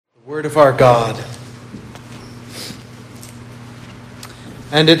Word of our God.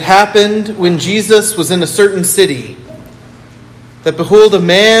 And it happened when Jesus was in a certain city, that behold, a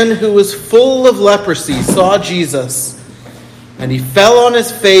man who was full of leprosy saw Jesus, and he fell on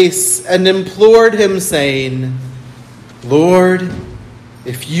his face and implored him, saying, Lord,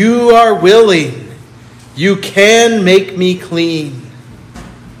 if you are willing, you can make me clean.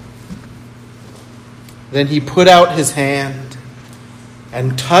 Then he put out his hand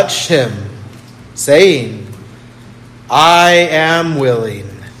and touched him, saying, I am willing,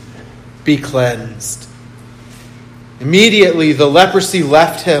 be cleansed. Immediately the leprosy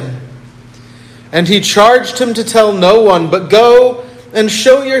left him, and he charged him to tell no one, but go and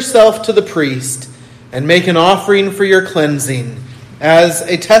show yourself to the priest, and make an offering for your cleansing, as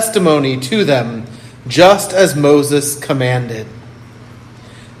a testimony to them, just as Moses commanded.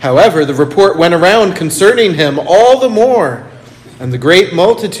 However, the report went around concerning him all the more, and the great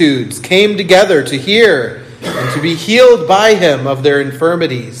multitudes came together to hear and to be healed by him of their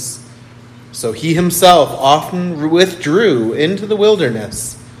infirmities. So he himself often withdrew into the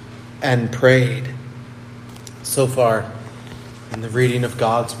wilderness and prayed. So far in the reading of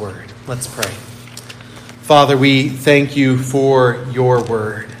God's word. Let's pray. Father, we thank you for your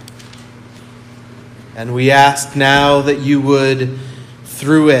word. And we ask now that you would,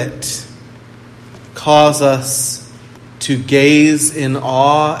 through it, cause us to gaze in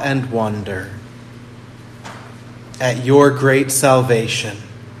awe and wonder at your great salvation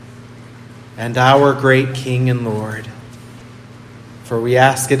and our great King and Lord. For we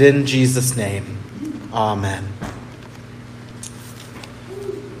ask it in Jesus' name. Amen.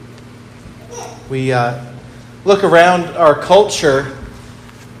 We look around our culture,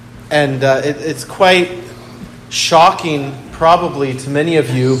 and it's quite shocking, probably, to many of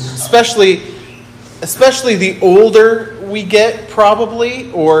you, especially the older we get, probably,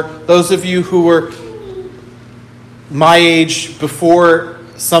 or those of you who were my age before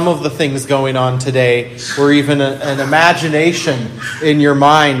some of the things going on today, or even an imagination in your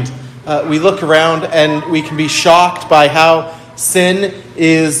mind. We look around and we can be shocked by how sin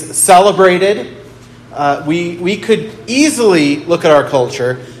is celebrated. We could easily look at our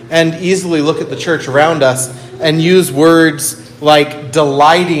culture and easily look at the church around us and use words like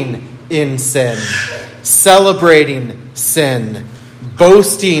delighting in sin, celebrating sin,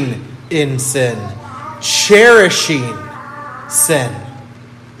 boasting in sin, cherishing sin.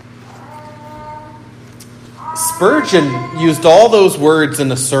 Spurgeon used all those words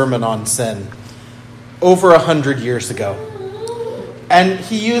in a sermon on sin over 100 years ago. And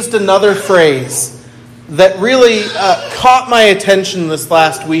he used another phrase that really caught my attention this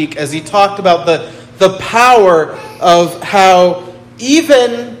last week as he talked about the power of how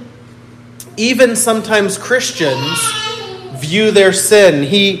even sometimes Christians view their sin.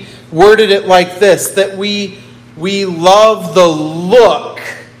 He worded it like this, that we love the look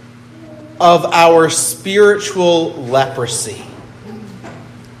of our spiritual leprosy.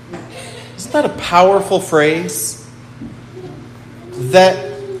 Isn't that a powerful phrase?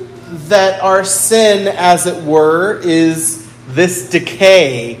 That our sin, as it were, is this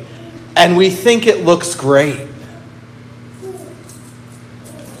decay, and we think it looks great.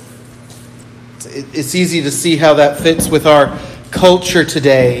 It's easy to see how that fits with our culture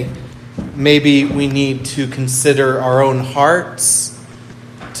today. Maybe we need to consider our own hearts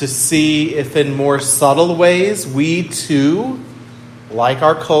to see if in more subtle ways we too, like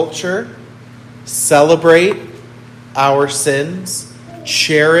our culture, celebrate our sins,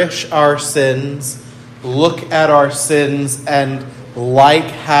 cherish our sins, look at our sins, and like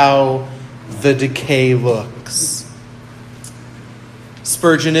how the decay looks.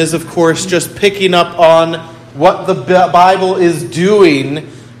 Spurgeon is, of course, just picking up on what the Bible is doing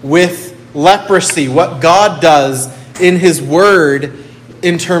with leprosy, what God does in His Word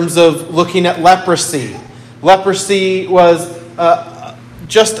in terms of looking at leprosy. Leprosy was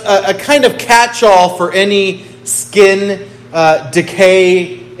just a kind of catch-all for any skin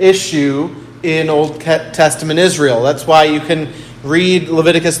decay issue in Old Testament Israel. That's why you can read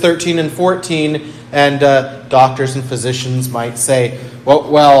Leviticus 13 and 14, and doctors and physicians might say,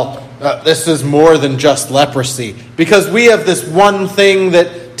 well, this is more than just leprosy, because we have this one thing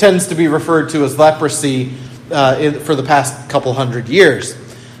that tends to be referred to as leprosy for the past couple hundred years.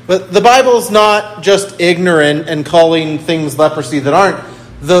 But the Bible's not just ignorant and calling things leprosy that aren't.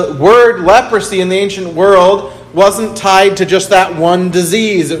 The word leprosy in the ancient world wasn't tied to just that one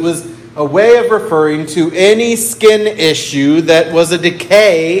disease. It was a way of referring to any skin issue that was a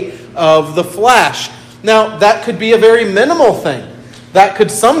decay of the flesh. Now, that could be a very minimal thing. That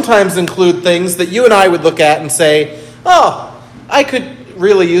could sometimes include things that you and I would look at and say, oh, I could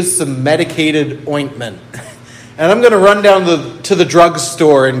really use some medicated ointment. And I'm going to run down to the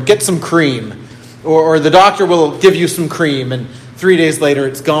drugstore and get some cream. Or the doctor will give you some cream, and 3 days later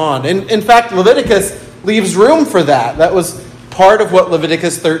it's gone. And in fact, Leviticus leaves room for that. That was part of what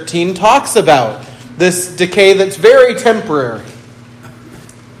Leviticus 13 talks about. This decay that's very temporary.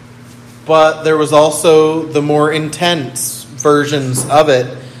 But there was also the more intense versions of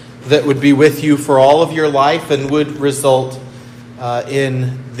it that would be with you for all of your life and would result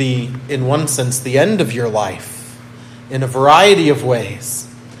in one sense, the end of your life in a variety of ways.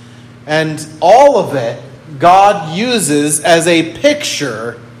 And all of it God uses as a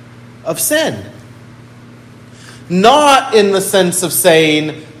picture of sin. Not in the sense of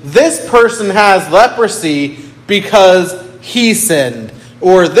saying, this person has leprosy because he sinned.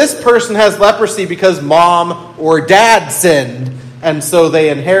 Or this person has leprosy because mom or dad sinned, and so they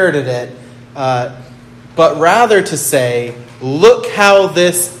inherited it. But rather to say, look how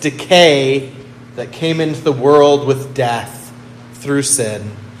this decay that came into the world with death through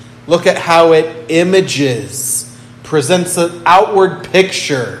sin, look at how it presents an outward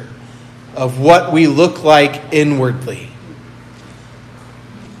picture of what we look like inwardly.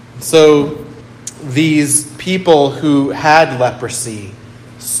 So these people who had leprosy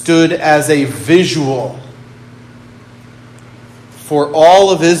stood as a visual for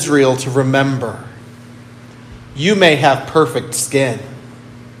all of Israel to remember. You may have perfect skin,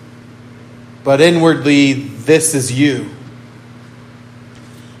 but inwardly, this is you.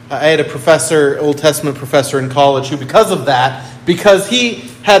 I had a professor, Old Testament professor in college, who because he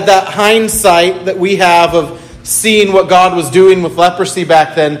had that hindsight that we have of seeing what God was doing with leprosy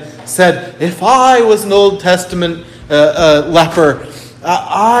back then, said, if I was an Old Testament leper,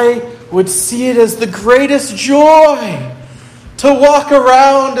 I would see it as the greatest joy to walk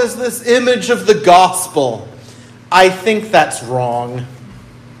around as this image of the gospel. I think that's wrong.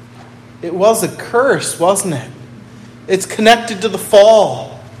 It was a curse, wasn't it? It's connected to the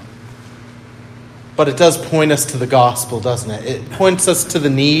fall. But it does point us to the gospel, doesn't it? It points us to the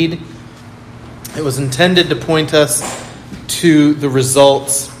need. It was intended to point us to the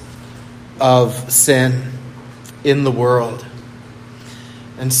results of sin in the world.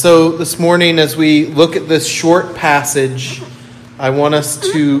 And so this morning, as we look at this short passage, I want us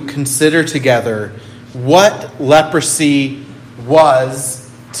to consider together what leprosy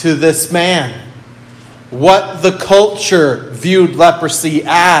was to this man. What the culture viewed leprosy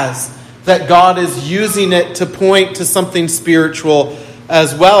as. That God is using it to point to something spiritual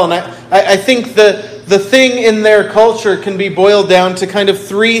as well. And I think the thing in their culture can be boiled down to kind of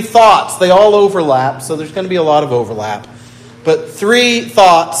three thoughts. They all overlap, so there's going to be a lot of overlap. But three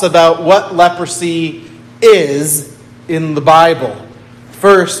thoughts about what leprosy is in the Bible.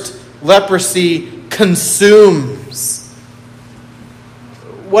 First, leprosy consumes.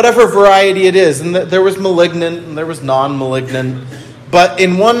 Whatever variety it is. And there was malignant and there was non-malignant. But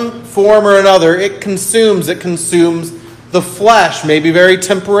in one form or another, it consumes the flesh, maybe very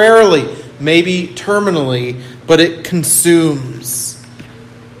temporarily, maybe terminally, but it consumes.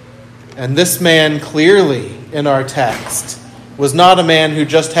 And this man clearly in our text was not a man who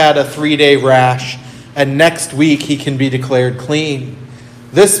just had a 3-day rash and next week he can be declared clean.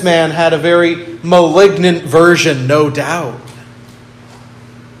 This man had a very malignant version, no doubt.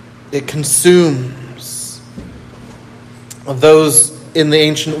 It consumes. Those in the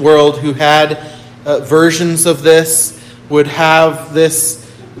ancient world who had versions of this would have this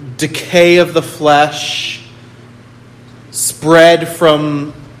decay of the flesh spread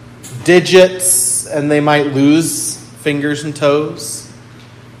from digits, and they might lose fingers and toes,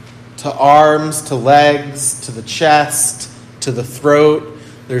 to arms, to legs, to the chest, to the throat.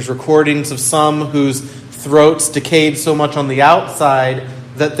 There's recordings of some whose throats decayed so much on the outside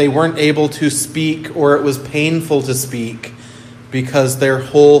that they weren't able to speak, or it was painful to speak, because their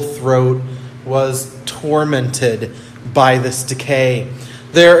whole throat was tormented by this decay.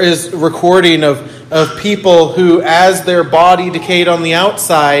 There is recording of people who, as their body decayed on the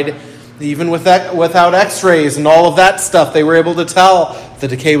outside, even without x-rays and all of that stuff, they were able to tell the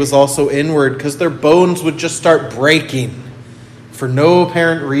decay was also inward, because their bones would just start breaking for no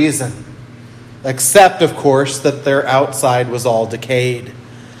apparent reason, except, of course, that their outside was all decayed.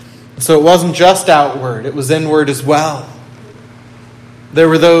 So it wasn't just outward, it was inward as well. There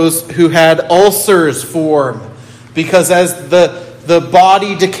were those who had ulcers form, because as the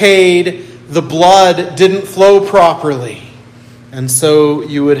body decayed, the blood didn't flow properly. And so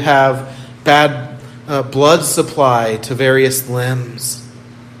you would have bad blood supply to various limbs.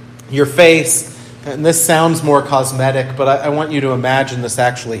 Your face, and this sounds more cosmetic, but I want you to imagine this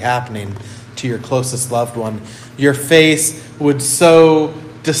actually happening. to your closest loved one. Your face would so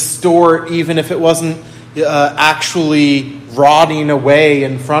distort, even if it wasn't actually rotting away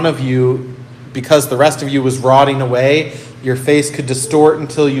in front of you, because the rest of you was rotting away. Your face could distort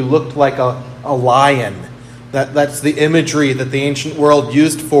until you looked like a lion. That's the imagery that the ancient world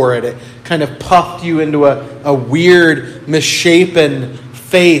used for it. It kind of puffed you into a weird, misshapen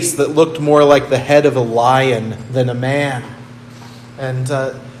face that looked more like the head of a lion than a man. And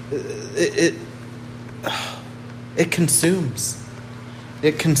it consumes.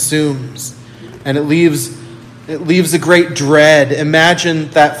 It consumes. And it leaves a great dread. Imagine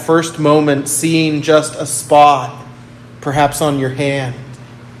that first moment, seeing just a spot, perhaps on your hand.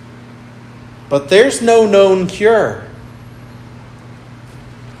 But there's no known cure.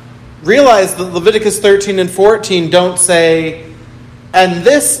 Realize that Leviticus 13 and 14 don't say, and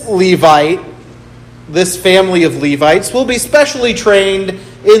this Levite, this family of Levites, will be specially trained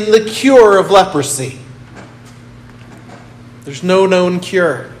in the cure of leprosy. There's no known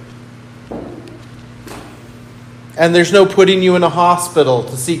cure. And there's no putting you in a hospital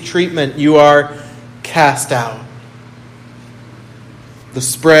to seek treatment. You are cast out. The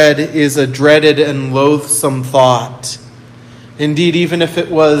spread is a dreaded and loathsome thought. Indeed, even if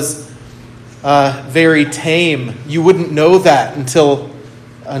it was very tame, you wouldn't know that until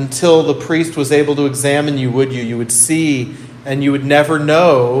the priest was able to examine you, would you? You would see, and you would never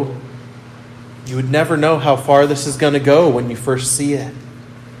know. You would never know how far this is going to go when you first see it.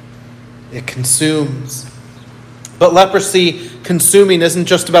 It consumes. But leprosy consuming isn't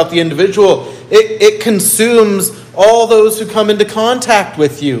just about the individual. It consumes all those who come into contact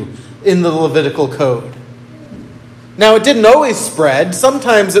with you in the Levitical code. Now, it didn't always spread.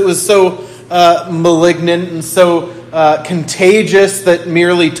 Sometimes it was so malignant and so contagious that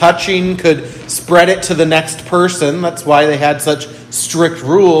merely touching could spread it to the next person. That's why they had such strict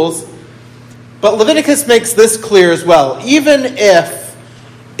rules. But Leviticus makes this clear as well. Even if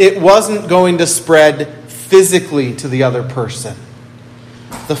it wasn't going to spread physically to the other person,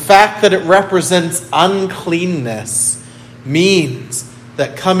 the fact that it represents uncleanness means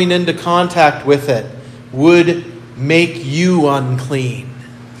that coming into contact with it would make you unclean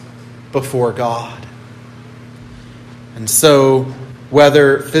before God. And so,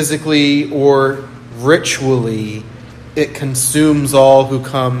 whether physically or ritually, it consumes all who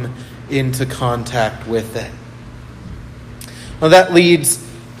come into contact with it. Now that leads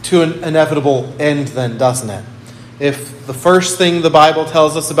to an inevitable end then, doesn't it? If the first thing the Bible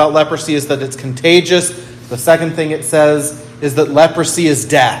tells us about leprosy is that it's contagious, the second thing it says is that leprosy is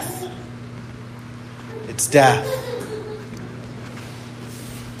death. It's death.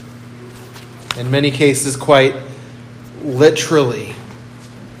 In many cases, quite literally.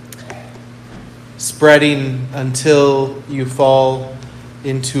 Spreading until you fall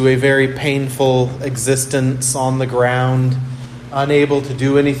into a very painful existence on the ground, unable to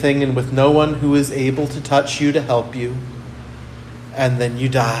do anything, and with no one who is able to touch you to help you, and then you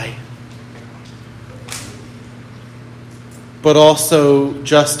die. But also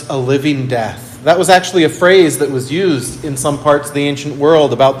just a living death. That was actually a phrase that was used in some parts of the ancient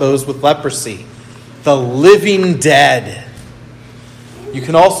world about those with leprosy. The living dead. You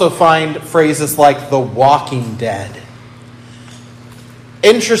can also find phrases like the walking dead.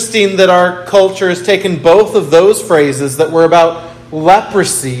 Interesting that our culture has taken both of those phrases that were about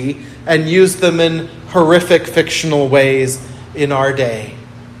leprosy and used them in horrific fictional ways in our day.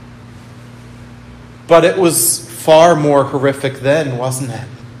 But it was far more horrific then, wasn't it?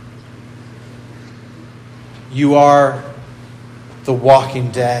 You are the walking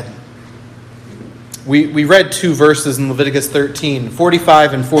dead. We read two verses in Leviticus 13,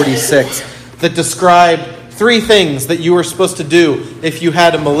 45 and 46, that describe three things that you were supposed to do if you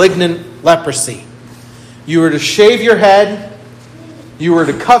had a malignant leprosy. You were to shave your head, you were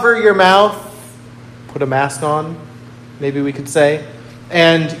to cover your mouth, put a mask on, maybe we could say,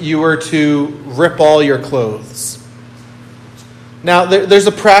 and you were to rip all your clothes. Now, there's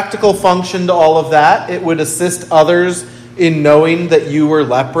a practical function to all of that. It would assist others in knowing that you were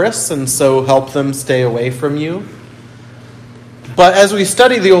leprous and so help them stay away from you. But as we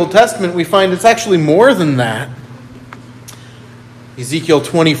study the Old Testament, we find it's actually more than that. Ezekiel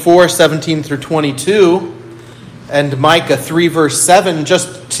 24, 17 through 22, and Micah 3, verse 7,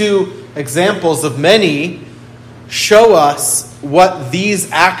 just two examples of many, show us what these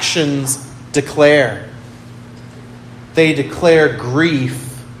actions declare. They declare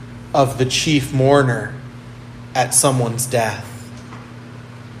grief of the chief mourner at someone's death.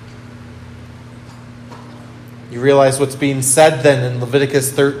 You realize what's being said then in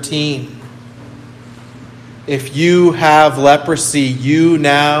Leviticus 13. If you have leprosy, you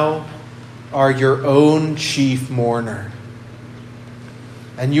now are your own chief mourner.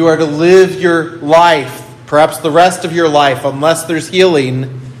 And you are to live your life, perhaps the rest of your life, unless there's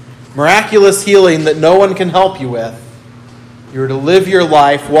healing, miraculous healing that no one can help you with. You are to live your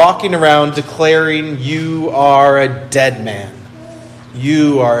life walking around declaring you are a dead man.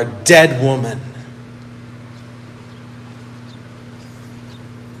 You are a dead woman.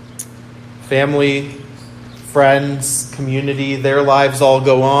 Family, friends, community, their lives all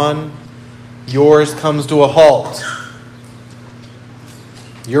go on. Yours comes to a halt.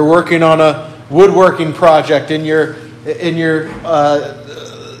 You're working on a woodworking project in your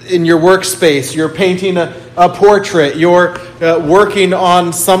workspace. You're painting a portrait. You're working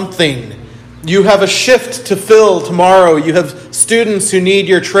on something. You have a shift to fill tomorrow. You have students who need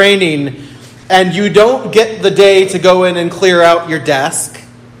your training, and you don't get the day to go in and clear out your desk.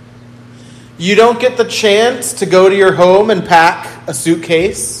 You don't get the chance to go to your home and pack a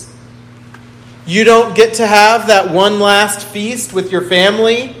suitcase. You don't get to have that one last feast with your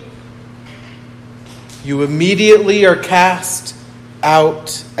family. You immediately are cast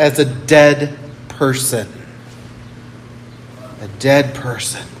out as a dead person. A dead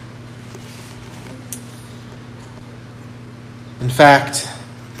person. In fact,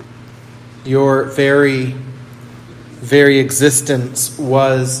 your very existence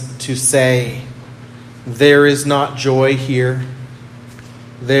was to say, there is not joy here.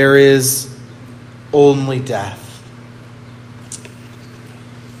 There is only death.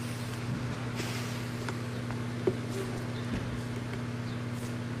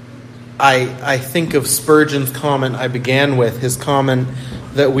 I think of Spurgeon's comment I began with, his comment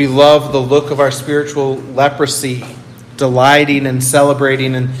that we love the look of our spiritual leprosy, delighting and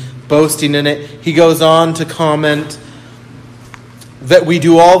celebrating and boasting in it. He goes on to comment that we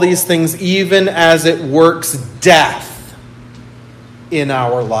do all these things even as it works death in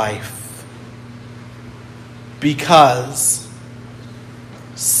our life. Because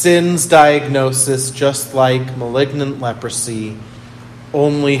sin's diagnosis, just like malignant leprosy,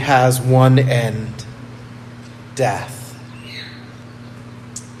 only has one end: death.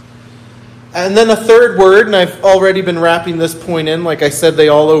 And then a third word, and I've already been wrapping this point in, like I said, they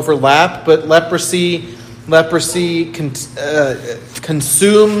all overlap, but leprosy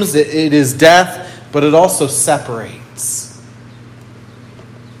consumes, it is death, but it also separates.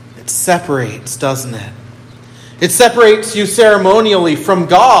 It separates, doesn't it? It separates you ceremonially from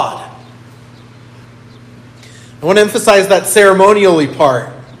God. I want to emphasize that ceremonially part,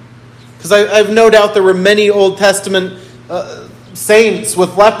 because I've no doubt there were many Old Testament saints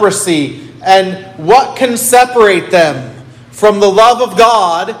with leprosy, and what can separate them from the love of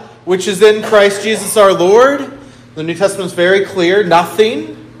God, which is in Christ Jesus our Lord? The New Testament is very clear.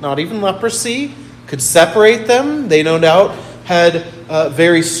 Nothing, not even leprosy, could separate them. They no doubt had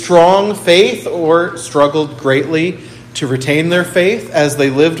very strong faith or struggled greatly to retain their faith as they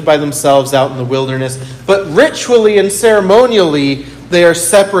lived by themselves out in the wilderness. But ritually and ceremonially, they are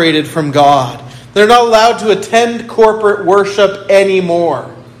separated from God. They're not allowed to attend corporate worship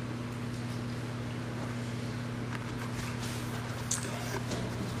anymore.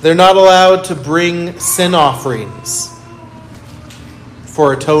 They're not allowed to bring sin offerings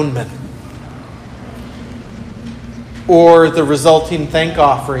for atonement, or the resulting thank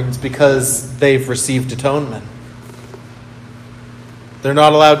offerings because they've received atonement. They're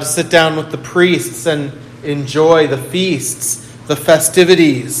not allowed to sit down with the priests and enjoy the feasts, the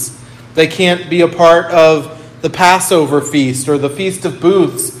festivities. They can't be a part of the Passover feast or the Feast of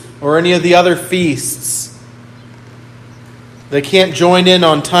Booths or any of the other feasts. They can't join in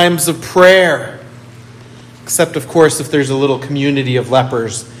on times of prayer, except, of course, if there's a little community of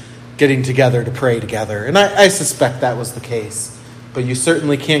lepers getting together to pray together. And I suspect that was the case. But you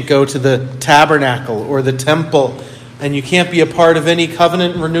certainly can't go to the tabernacle or the temple, and you can't be a part of any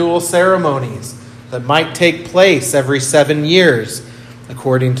covenant renewal ceremonies that might take place every 7 years,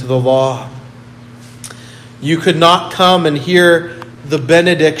 according to the law. You could not come and hear the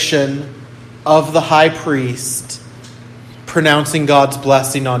benediction of the high priest pronouncing God's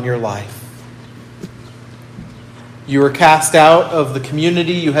blessing on your life. You were cast out of the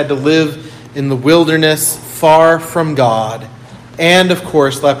community. You had to live in the wilderness far from God. And, of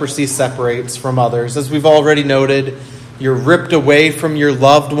course, leprosy separates from others. As we've already noted, you're ripped away from your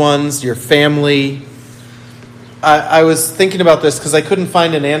loved ones, your family. I was thinking about this because I couldn't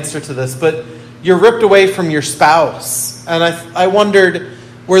find an answer to this, but you're ripped away from your spouse. And I wondered,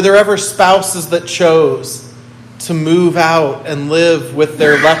 were there ever spouses that chose to move out and live with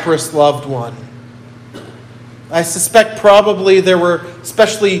their leprous loved one? I suspect probably there were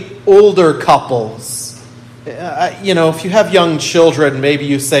especially older couples If you have young children, maybe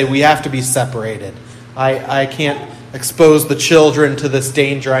you say, we have to be separated. I can't expose the children to this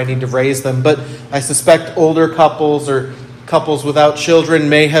danger. I need to raise them. But I suspect older couples or couples without children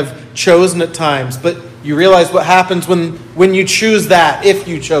may have chosen at times. But you realize what happens when you choose that, if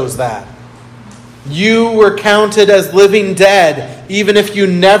you chose that. You were counted as living dead, even if you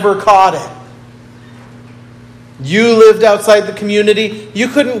never caught it. You lived outside the community. You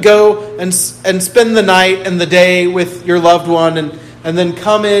couldn't go and spend the night and the day with your loved one and then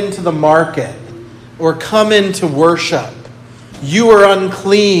come into the market or come into worship. You were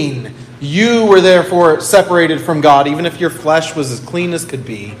unclean. You were therefore separated from God. Even if your flesh was as clean as could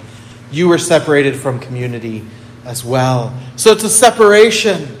be, you were separated from community as well. So it's a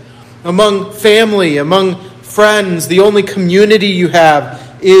separation among family, among friends. The only community you have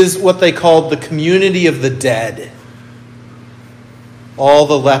is what they called the community of the dead. All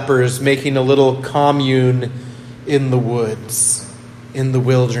the lepers making a little commune in the woods, in the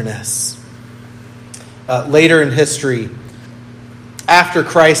wilderness. Later in history, after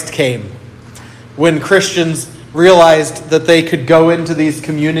Christ came, when Christians realized that they could go into these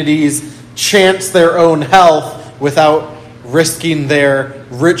communities, chance their own health without risking their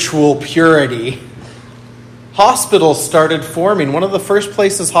ritual purity, hospitals started forming. One of the first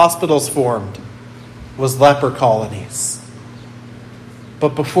places hospitals formed was leper colonies.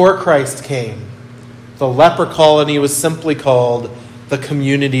 But before Christ came, the leper colony was simply called the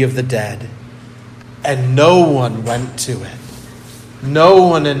community of the dead. And no one went to it. No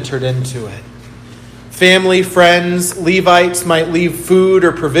one entered into it. Family, friends, Levites might leave food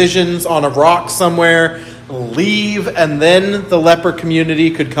or provisions on a rock somewhere, leave, and then the leper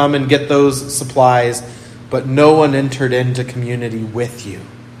community could come and get those supplies, but no one entered into community with you.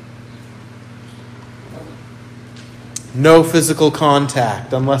 No physical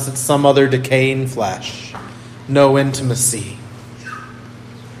contact unless it's some other decaying flesh. No intimacy.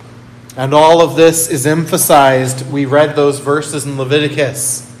 And all of this is emphasized, we read those verses in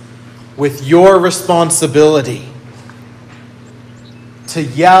Leviticus, with your responsibility to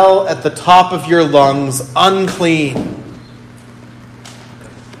yell at the top of your lungs, unclean.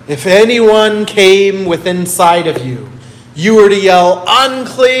 If anyone came within sight of you, you were to yell,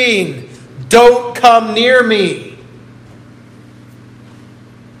 unclean, don't come near me.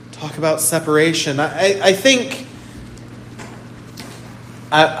 Talk about separation. I think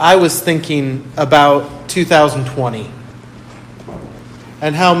I was thinking about 2020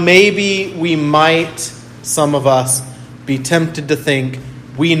 and how maybe we might, some of us, be tempted to think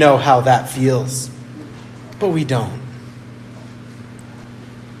we know how that feels, but we don't.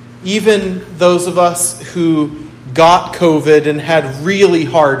 Even those of us who got COVID and had really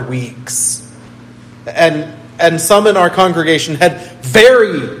hard weeks, and some in our congregation had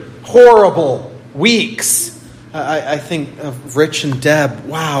very horrible weeks. I think of Rich and Deb.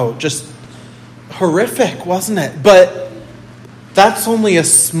 Wow, just horrific, wasn't it? But that's only a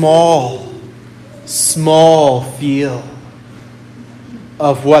small feel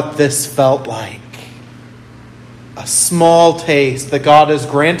of what this felt like. A small taste that God has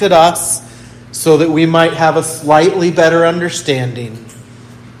granted us so that we might have a slightly better understanding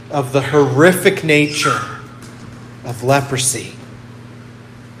of the horrific nature of leprosy.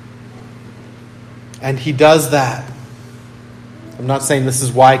 And he does that. I'm not saying this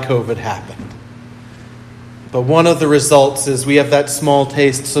is why COVID happened. But one of the results is we have that small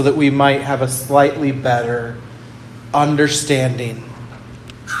taste so that we might have a slightly better understanding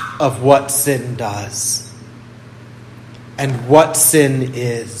of what sin does and what sin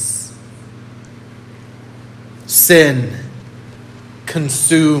is. Sin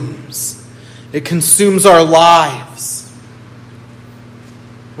consumes. It consumes our lives.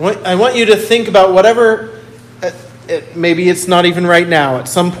 I want you to think about whatever, maybe it's not even right now, at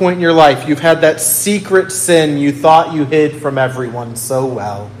some point in your life, you've had that secret sin you thought you hid from everyone so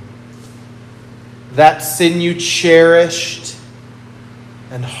well. That sin you cherished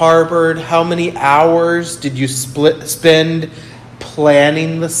and harbored. How many hours did you spend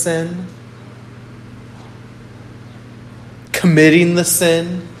planning the sin? Committing the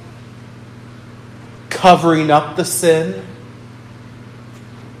sin? Covering up the sin?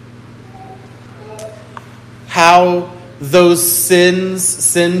 How those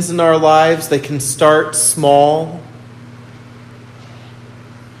sins in our lives, they can start small,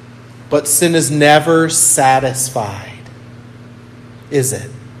 but sin is never satisfied, is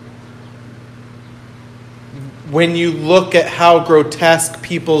it? When you look at how grotesque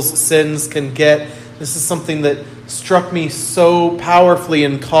people's sins can get, this is something that struck me so powerfully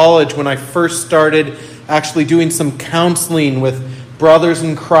in college when I first started actually doing some counseling with brothers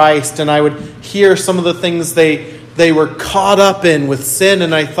in Christ, and I would hear some of the things they were caught up in with sin,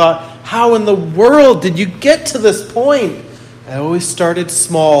 and I thought, how in the world did you get to this point? I always started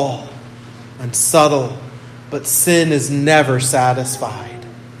small and subtle, but sin is never satisfied.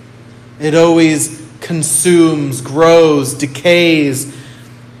 It always consumes, grows, decays,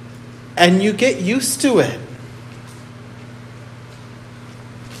 and you get used to it.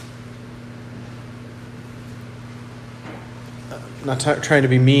 I'm not trying to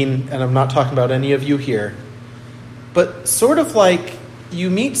be mean, and I'm not talking about any of you here, but sort of like you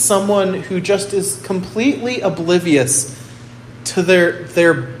meet someone who just is completely oblivious to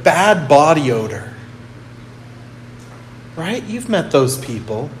their bad body odor. Right? You've met those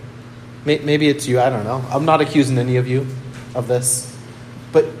people. Maybe it's you, I don't know. I'm not accusing any of you of this.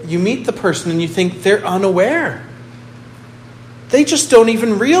 But you meet the person and you think they're unaware. They just don't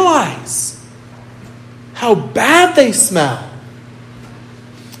even realize how bad they smell.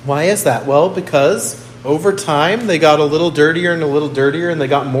 Why is that? Well, because over time they got a little dirtier and they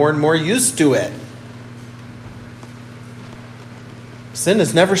got more and more used to it. Sin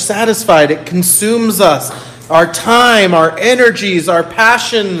is never satisfied. It consumes us. Our time, our energies, our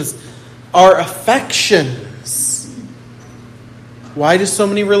passions, our affections. Why do so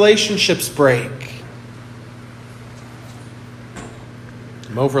many relationships break?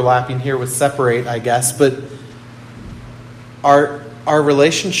 I'm overlapping here with separate, I guess, but our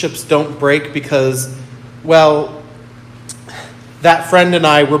relationships don't break because, well, that friend and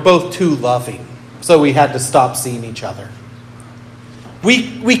I were both too loving, so we had to stop seeing each other.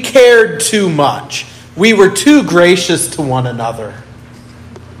 We cared too much. We were too gracious to one another.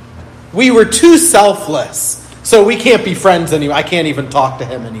 We were too selfless, so we can't be friends anymore. I can't even talk to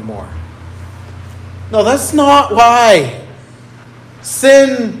him anymore. No, that's not why.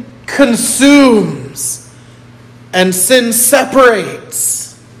 Sin consumes and sin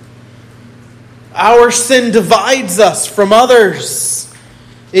separates. Our sin divides us from others.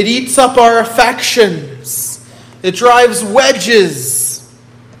 It eats up our affections. It drives wedges.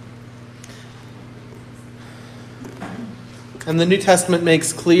 And the New Testament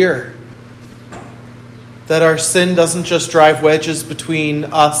makes clear that our sin doesn't just drive wedges between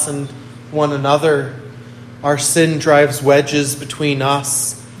us and one another. Our sin drives wedges between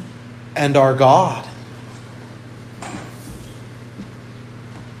us and our God.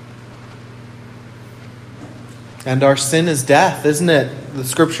 And our sin is death, isn't it? The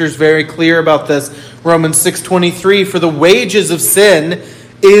Scripture is very clear about this. Romans 6:23, for the wages of sin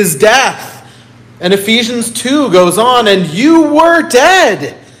is death. And Ephesians 2 goes on, and you were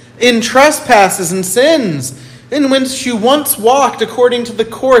dead in trespasses and sins, in which you once walked according to the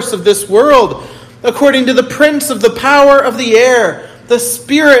course of this world, according to the prince of the power of the air, the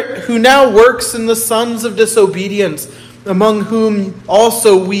spirit who now works in the sons of disobedience, among whom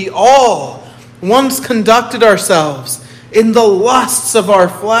also we all once conducted ourselves in the lusts of our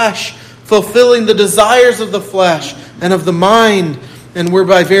flesh, fulfilling the desires of the flesh and of the mind, and were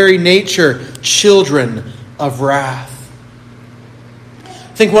by very nature children of wrath.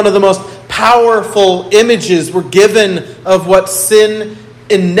 I think one of the most powerful images we're given of what sin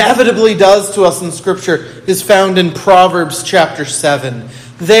inevitably does to us in Scripture is found in Proverbs chapter 7.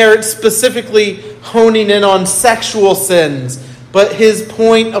 There it's specifically honing in on sexual sins, but his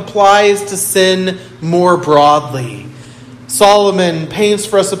point applies to sin more broadly. Solomon paints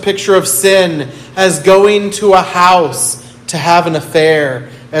for us a picture of sin as going to a house to have an affair.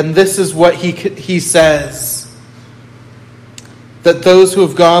 And this is what he says. That those who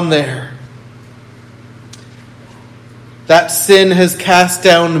have gone there, that sin has cast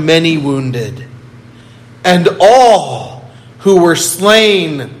down many wounded. And all who were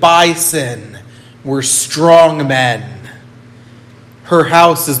slain by sin were strong men. Her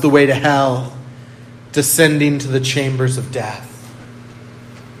house is the way to hell, descending to the chambers of death.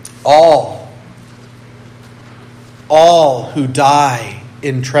 All who die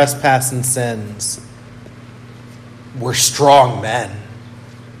in trespass and sins were strong men.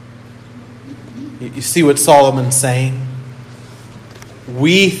 You see what Solomon's saying?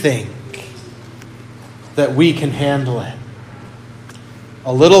 We think that we can handle it.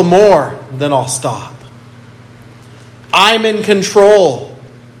 A little more, then I'll stop. I'm in control.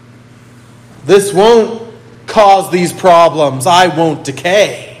 This won't cause these problems. I won't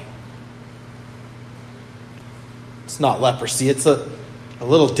decay. It's not leprosy. It's a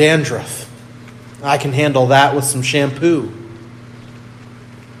little dandruff. I can handle that with some shampoo.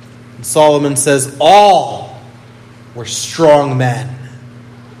 And Solomon says all were strong men.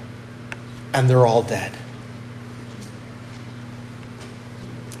 And they're all dead.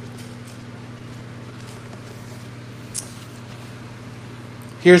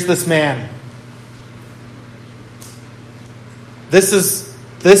 Here's this man. This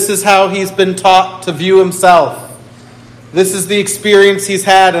is how he's been taught to view himself. This is the experience he's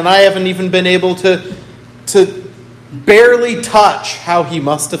had, and I haven't even been able to barely touch how he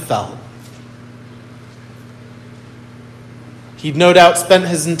must have felt. He'd no doubt spent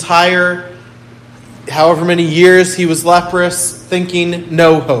his entire, however many years he was leprous, thinking,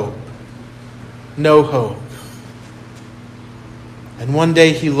 no hope. No hope. And one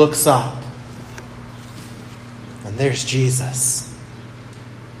day he looks up, and there's Jesus.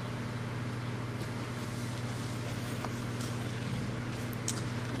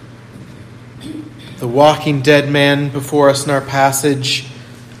 The walking dead man before us in our passage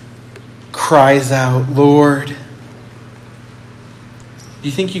cries out, Lord. Do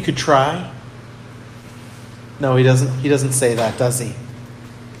you think you could try? No, he doesn't say that, does he?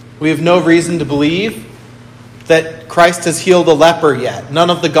 We have no reason to believe that Christ has healed a leper yet. None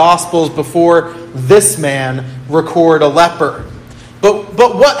of the Gospels before this man record a leper. But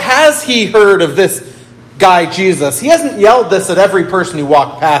what has he heard of this guy Jesus? He hasn't yelled this at every person who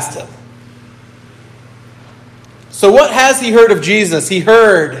walked past him. So what has he heard of Jesus? He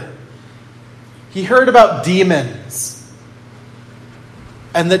heard about demons.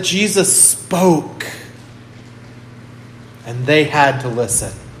 And that Jesus spoke. And they had to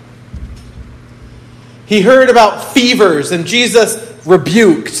listen. He heard about fevers, and Jesus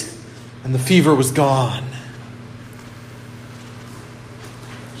rebuked, and the fever was gone.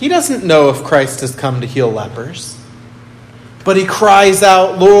 He doesn't know if Christ has come to heal lepers. But he cries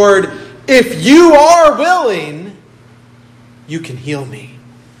out, Lord, if you are willing, you can heal me.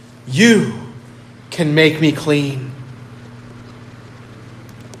 You can make me clean.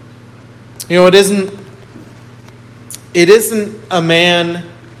 You know, it isn't a man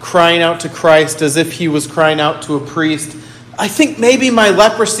crying out to Christ as if he was crying out to a priest. I think maybe my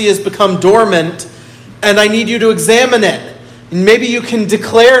leprosy has become dormant and I need you to examine it. And maybe you can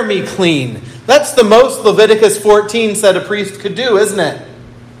declare me clean. That's the most Leviticus 14 said a priest could do, isn't it?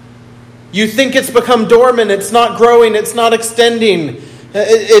 You think it's become dormant, it's not growing, it's not extending,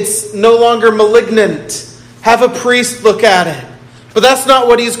 it's no longer malignant. Have a priest look at it. But that's not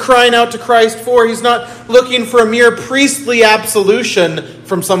what he's crying out to Christ for. He's not looking for a mere priestly absolution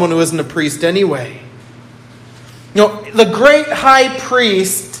from someone who isn't a priest anyway. You know, the great high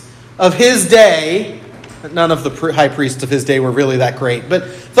priest of his day, none of the high priests of his day were really that great, but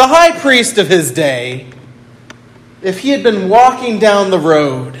the high priest of his day, if he had been walking down the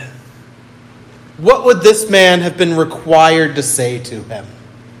road, what would this man have been required to say to him?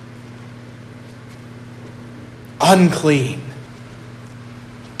 Unclean.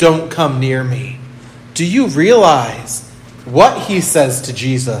 Don't come near me. Do you realize what he says to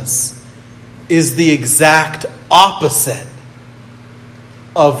Jesus is the exact opposite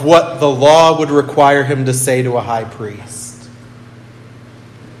of what the law would require him to say to a high priest?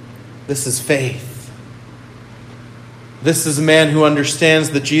 This is faith. This is a man who understands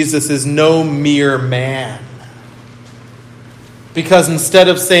that Jesus is no mere man. Because instead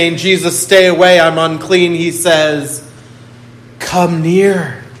of saying, Jesus, stay away, I'm unclean, he says, come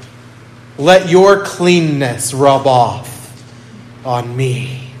near. Let your cleanness rub off on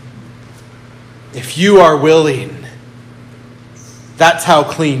me. If you are willing, that's how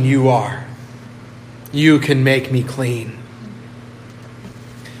clean you are. You can make me clean.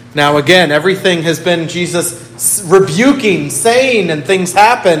 Now again, everything has been Jesus rebuking, saying, and things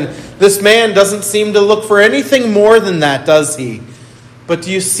happen. This man doesn't seem to look for anything more than that, does he? But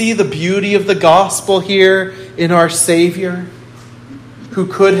do you see the beauty of the gospel here in our Savior, who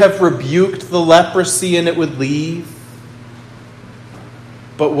could have rebuked the leprosy and it would leave?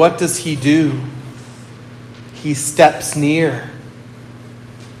 But what does he do? He steps near.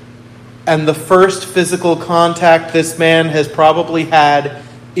 And the first physical contact this man has probably had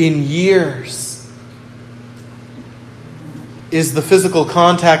in years is the physical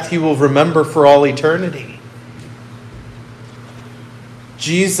contact he will remember for all eternity.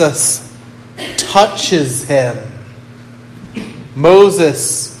 Jesus touches him.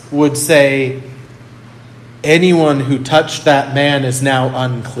 Moses would say, anyone who touched that man is now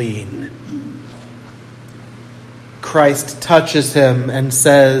unclean. Christ touches him and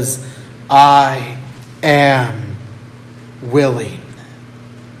says, I am willing.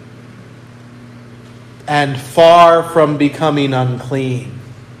 And far from becoming unclean,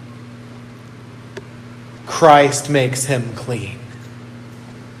 Christ makes him clean.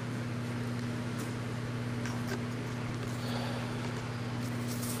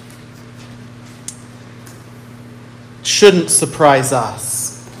 Shouldn't surprise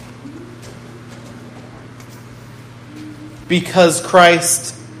us. because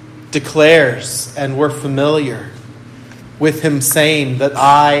Christ declares, and we're familiar with him saying that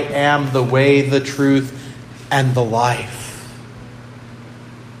I am the way, the truth, and the life.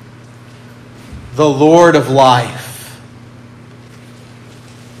 The Lord of life.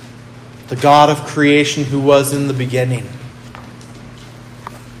 The God of creation who was in the beginning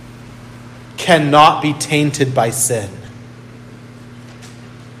cannot be tainted by sin.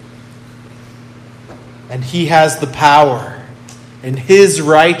 And he has the power in his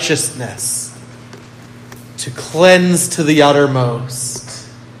righteousness to cleanse to the uttermost.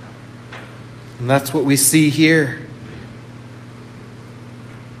 And that's what we see here.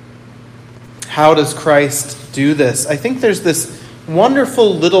 How does Christ do this? I think there's this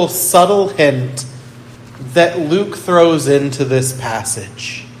wonderful little subtle hint that Luke throws into this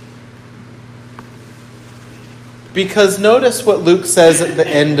passage. Because notice what Luke says at the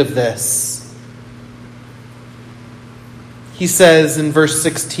end of this. He says in verse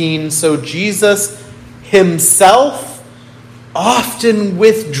 16, so Jesus himself often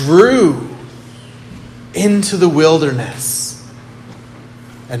withdrew into the wilderness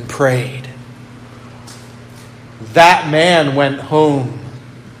and prayed. That man went home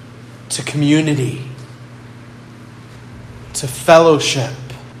to community, to fellowship,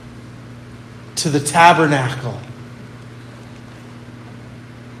 to the tabernacle.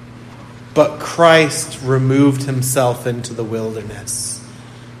 But Christ removed himself into the wilderness.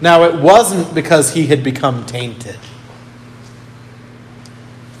 Now, it wasn't because he had become tainted.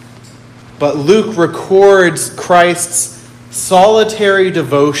 But Luke records Christ's solitary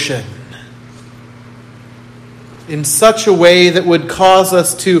devotion in such a way that would cause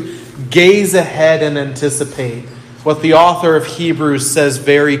us to gaze ahead and anticipate what the author of Hebrews says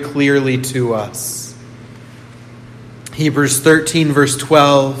very clearly to us. Hebrews 13, verse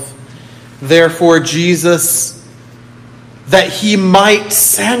 12. Therefore, Jesus, that he might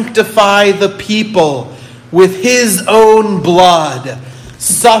sanctify the people with his own blood,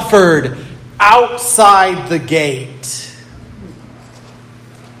 suffered outside the gate.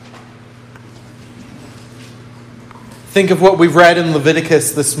 Think of what we've read in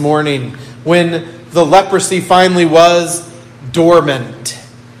Leviticus this morning, when the leprosy finally was dormant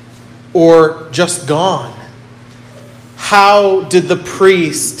or just gone. How did the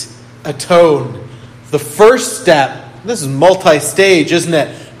priest atone? The first step, this is multi-stage, isn't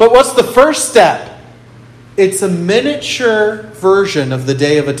it? But what's the first step? It's a miniature version of the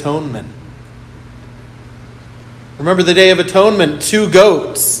Day of Atonement. Remember the Day of Atonement, 2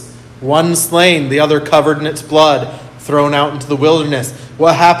 goats, one slain, the other covered in its blood, thrown out into the wilderness.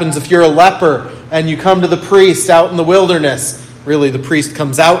 What happens if you're a leper and you come to the priest out in the wilderness? Really, the priest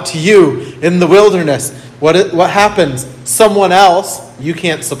comes out to you in the wilderness. What happens? Someone else, you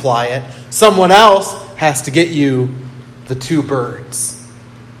can't supply it, someone else has to get you the 2 birds.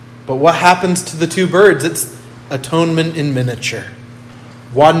 But what happens to the 2 birds? It's atonement in miniature.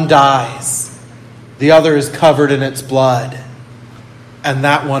 One dies, the other is covered in its blood, and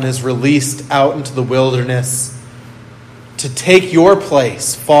that one is released out into the wilderness to take your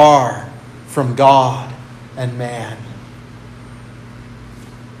place far from God and man.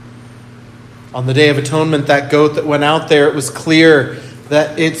 On the Day of Atonement, that goat that went out there, it was clear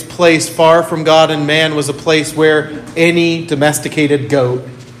that its place far from God and man was a place where any domesticated goat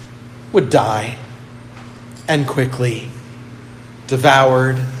would die, and quickly,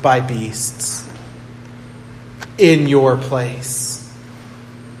 devoured by beasts. In your place.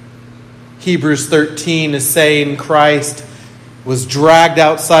 Hebrews 13 is saying Christ was dragged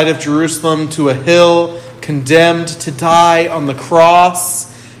outside of Jerusalem to a hill, condemned to die on the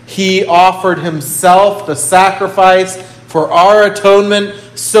cross. He offered himself the sacrifice for our atonement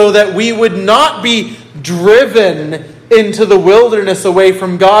so that we would not be driven into the wilderness away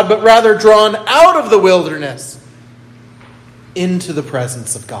from God, but rather drawn out of the wilderness into the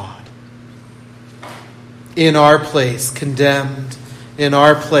presence of God. In our place, condemned, in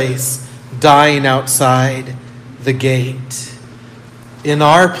our place, dying outside the gate. In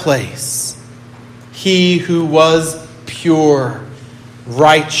our place, he who was pure,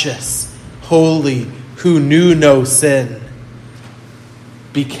 righteous, holy, who knew no sin,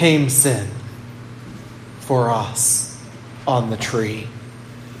 became sin for us on the tree.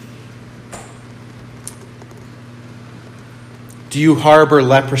 Do you harbor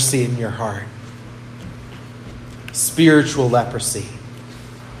leprosy in your heart? Spiritual leprosy.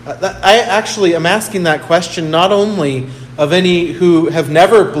 I actually am asking that question not only of any who have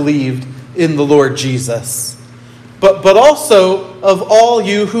never believed in the Lord Jesus, but also of all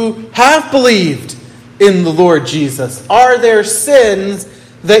you who have believed in the Lord Jesus. Are there sins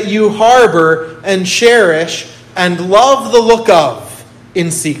that you harbor and cherish and love the look of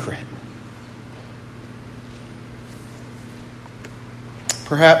in secret.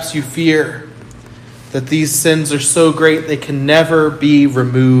 Perhaps you fear that these sins are so great they can never be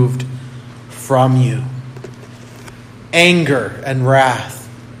removed from you. Anger and wrath,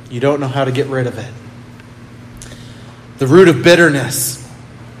 you don't know how to get rid of it. The root of bitterness,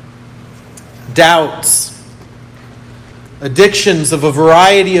 doubts, addictions of a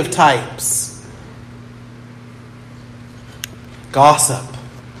variety of types, gossip,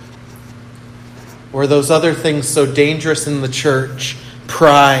 or those other things so dangerous in the church,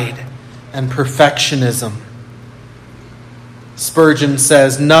 pride and perfectionism. Spurgeon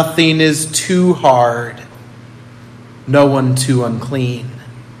says, "Nothing is too hard, no one too unclean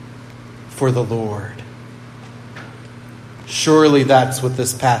for the Lord." Surely that's what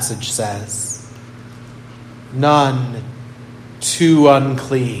this passage says. None too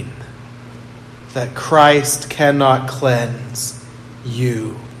unclean that Christ cannot cleanse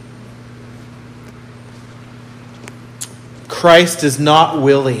you. Christ is not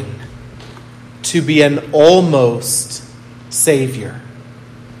willing to be an almost Savior.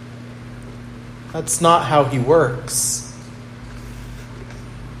 That's not how he works.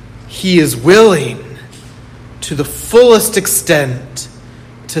 He is willing to the fullest extent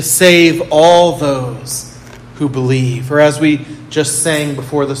to save all those who believe. Or as we just sang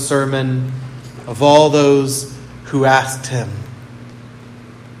before the sermon, of all those who asked him,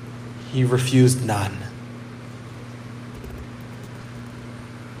 he refused none.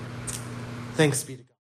 Thanks be to God.